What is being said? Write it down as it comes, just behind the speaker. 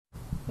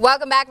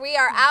Welcome back. We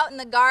are out in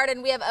the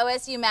garden. We have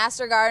OSU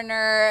Master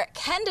Gardener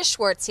Kenda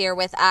Swartz here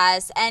with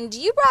us, and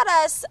you brought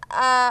us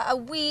a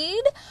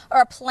weed,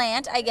 or a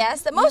plant, I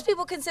guess, that most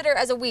people consider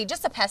as a weed,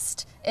 just a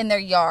pest in their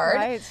yard.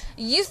 Right.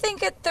 You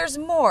think there's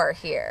more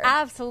here?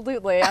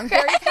 Absolutely. I'm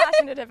very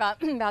passionate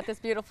about this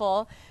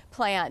beautiful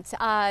plant,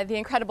 the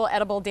incredible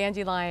edible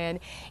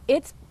dandelion.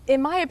 It's,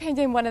 in my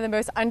opinion, one of the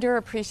most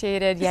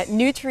underappreciated yet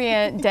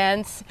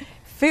nutrient-dense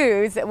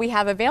foods that we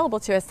have available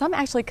to us. Some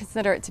actually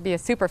consider it to be a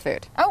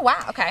superfood. Oh,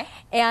 wow. Okay.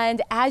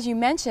 And as you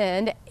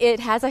mentioned,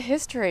 it has a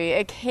history.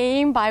 It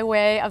came by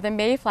way of the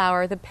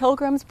Mayflower. The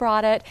Pilgrims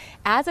brought it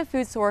as a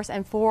food source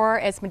and for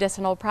its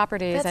medicinal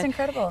properties. That's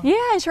incredible.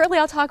 Yeah, and shortly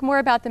I'll talk more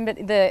about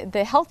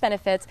the health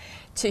benefits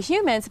to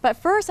humans. But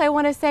first I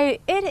want to say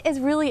it is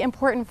really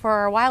important for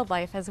our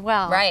wildlife as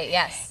well. Right,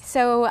 yes.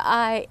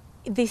 So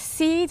the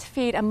seeds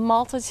feed a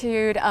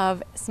multitude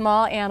of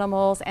small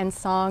animals and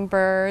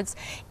songbirds.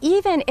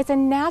 Even, it's a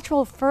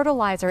natural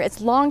fertilizer.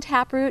 Its long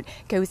taproot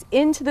goes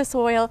into the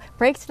soil,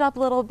 breaks it up a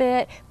little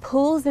bit,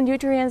 pulls the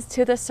nutrients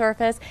to the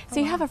surface.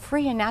 So you have a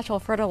free and natural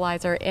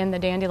fertilizer in the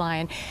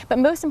dandelion. But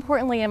most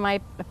importantly, in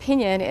my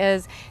opinion,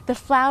 is the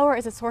flower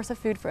is a source of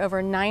food for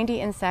over 90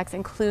 insects,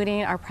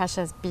 including our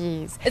precious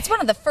bees. It's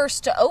one of the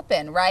first to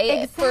open,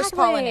 right? Exactly. First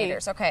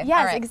pollinators. Okay. Yes,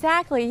 all right.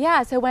 exactly.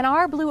 Yeah. So when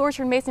our blue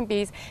orchard mason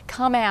bees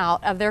come out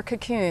of their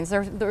cocoons,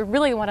 they're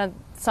really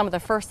some of the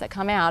first that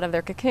come out of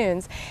their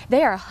cocoons.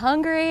 They are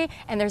hungry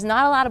and there's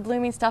not a lot of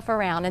blooming stuff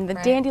around, and the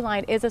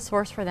dandelion is a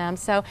source for them.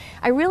 So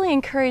I really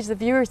encourage the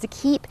viewers to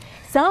keep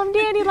some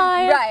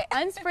dandelion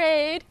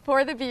unsprayed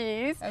for the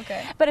bees.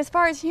 Okay. But as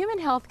far as human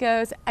health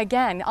goes,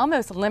 again,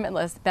 almost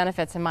limitless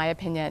benefits in my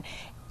opinion.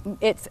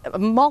 It's a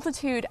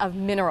multitude of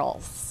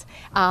minerals.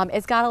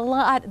 It's got a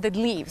lot, the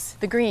leaves,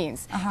 the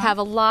greens, have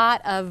a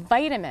lot of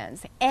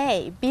vitamins,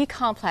 A, B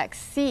complex,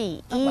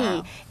 C,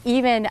 E,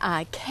 even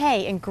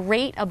K in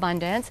great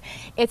abundance.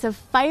 It's a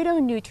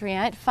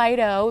phytonutrient,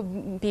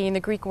 phyto being the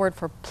Greek word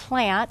for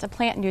plant, a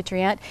plant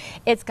nutrient.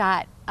 It's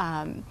got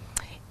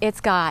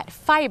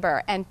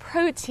fiber and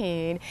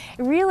protein.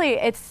 Really,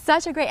 it's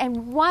such a great,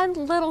 and one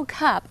little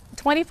cup,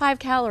 25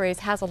 calories,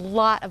 has a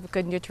lot of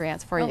good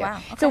nutrients for you. Wow.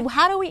 Okay. So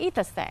how do we eat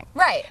this thing?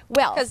 Right.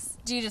 Well, because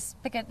do you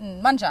just pick it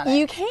and munch on it?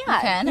 You can. You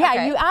can? Yeah,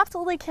 okay. You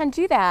absolutely can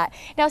do that.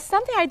 Now,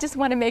 something I just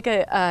want to make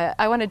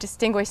I want to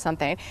distinguish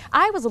something.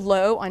 I was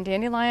low on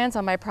dandelions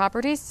on my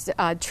properties,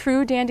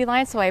 true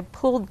dandelions, so I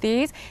pulled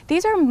these.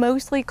 These are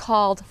mostly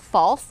called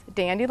false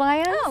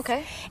dandelions. Oh,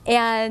 okay.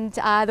 And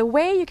the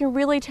way you can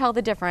really tell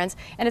the difference,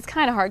 and it's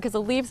kind of hard because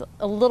the leaf's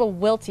a little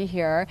wilty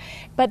here,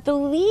 but the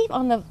leaf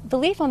on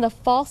the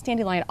false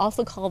dandelion,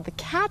 also called the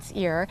cat's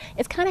ear,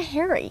 is kind of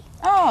hairy.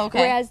 Oh,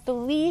 okay. Whereas the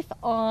leaf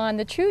on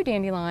the true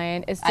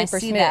dandelion is super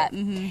smooth.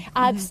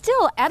 That.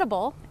 Still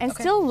edible and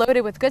still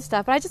loaded with good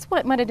stuff, but I just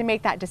wanted to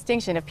make that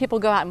distinction. If people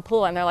go out and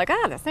pull it and they're like,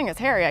 ah, this thing is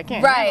hairy, I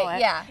can't handle it.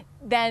 Yeah.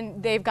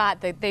 Then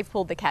they've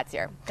pulled the cat's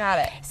ear. Got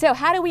it. So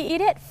how do we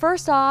eat it?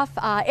 First off,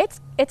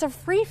 it's a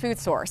free food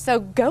source, so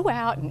go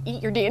out and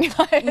eat your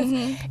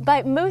dandelions.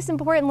 But most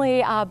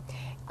importantly,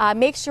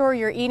 make sure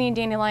you're eating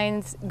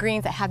dandelions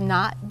greens that have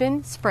not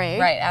been sprayed.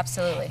 Right,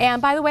 absolutely.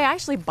 And by the way, I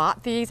actually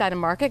bought these at a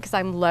market because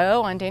I'm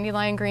low on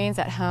dandelion greens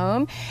at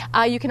home.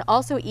 You can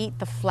also eat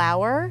the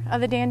flower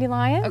of the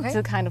dandelion. Okay. It's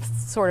a kind of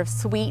sort of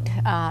sweet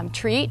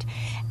treat.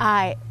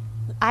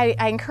 I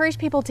encourage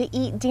people to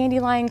eat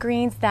dandelion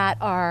greens that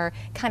are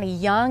kind of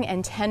young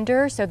and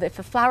tender, so that if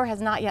the flower has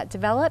not yet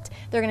developed,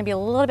 they're going to be a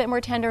little bit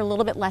more tender, a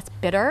little bit less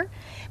bitter.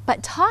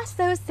 But toss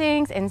those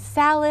things in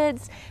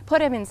salads, put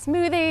them in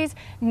smoothies,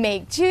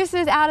 make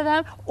juices out of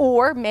them,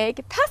 or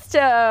make pesto.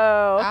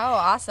 Oh,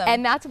 awesome.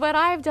 And that's what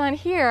I've done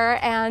here,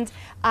 and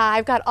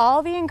I've got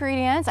all the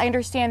ingredients. I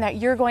understand that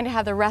you're going to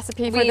have the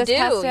recipe for this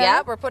pesto. We do,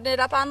 yeah, we're putting it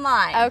up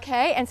online.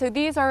 Okay, and so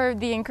these are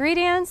the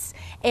ingredients,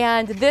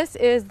 and this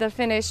is the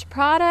finished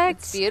product.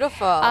 It's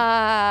beautiful.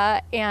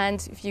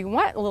 And if you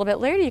want a little bit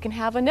later, you can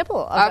have a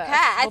nibble of it. Okay,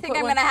 I think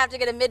I'm going to have to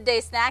get a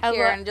midday snack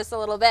here in just a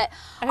little bit.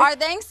 Our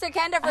thanks to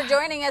Kenda for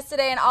joining us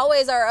today, and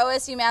always our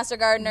OSU Master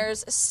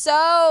Gardeners,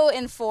 so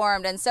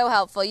informed and so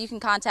helpful. You can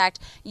contact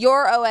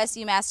your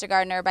OSU Master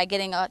Gardener by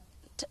getting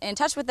in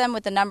touch with them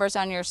with the numbers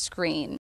on your screen.